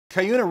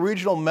Cuyuna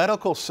Regional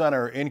Medical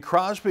Center in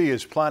Crosby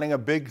is planning a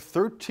big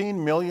 $13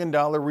 million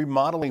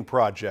remodeling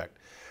project.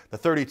 The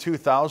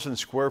 32,000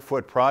 square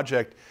foot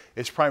project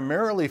is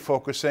primarily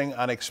focusing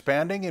on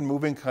expanding and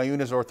moving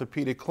Cuyuna's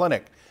orthopedic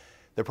clinic.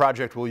 The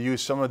project will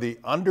use some of the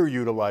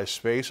underutilized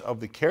space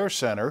of the care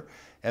center,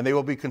 and they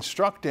will be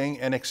constructing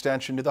an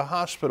extension to the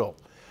hospital.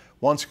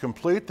 Once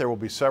complete, there will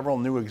be several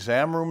new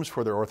exam rooms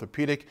for their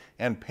orthopedic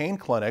and pain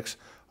clinics,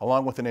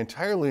 along with an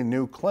entirely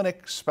new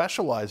clinic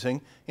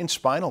specializing in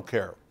spinal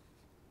care.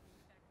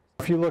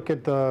 If you look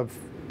at the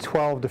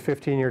 12 to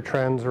 15-year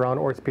trends around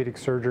orthopedic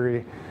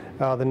surgery,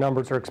 the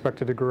numbers are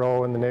expected to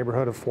grow in the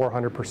neighborhood of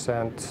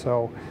 400%.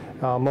 So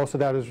most of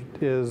that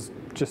is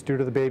just due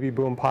to the baby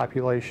boom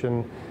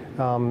population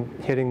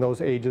hitting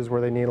those ages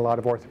where they need a lot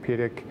of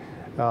orthopedic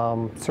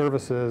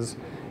services,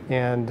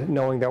 and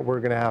knowing that we're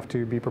going to have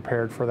to be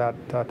prepared for that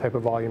type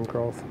of volume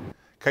growth.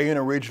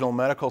 Cuyuna Regional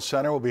Medical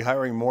Center will be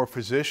hiring more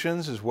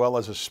physicians as well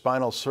as a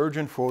spinal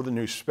surgeon for the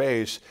new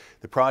space.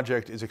 The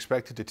project is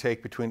expected to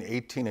take between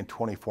 18 and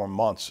 24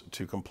 months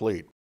to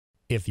complete.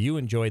 If you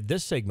enjoyed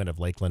this segment of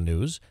Lakeland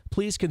News,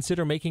 please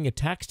consider making a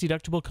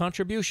tax-deductible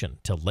contribution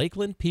to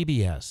Lakeland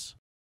PBS.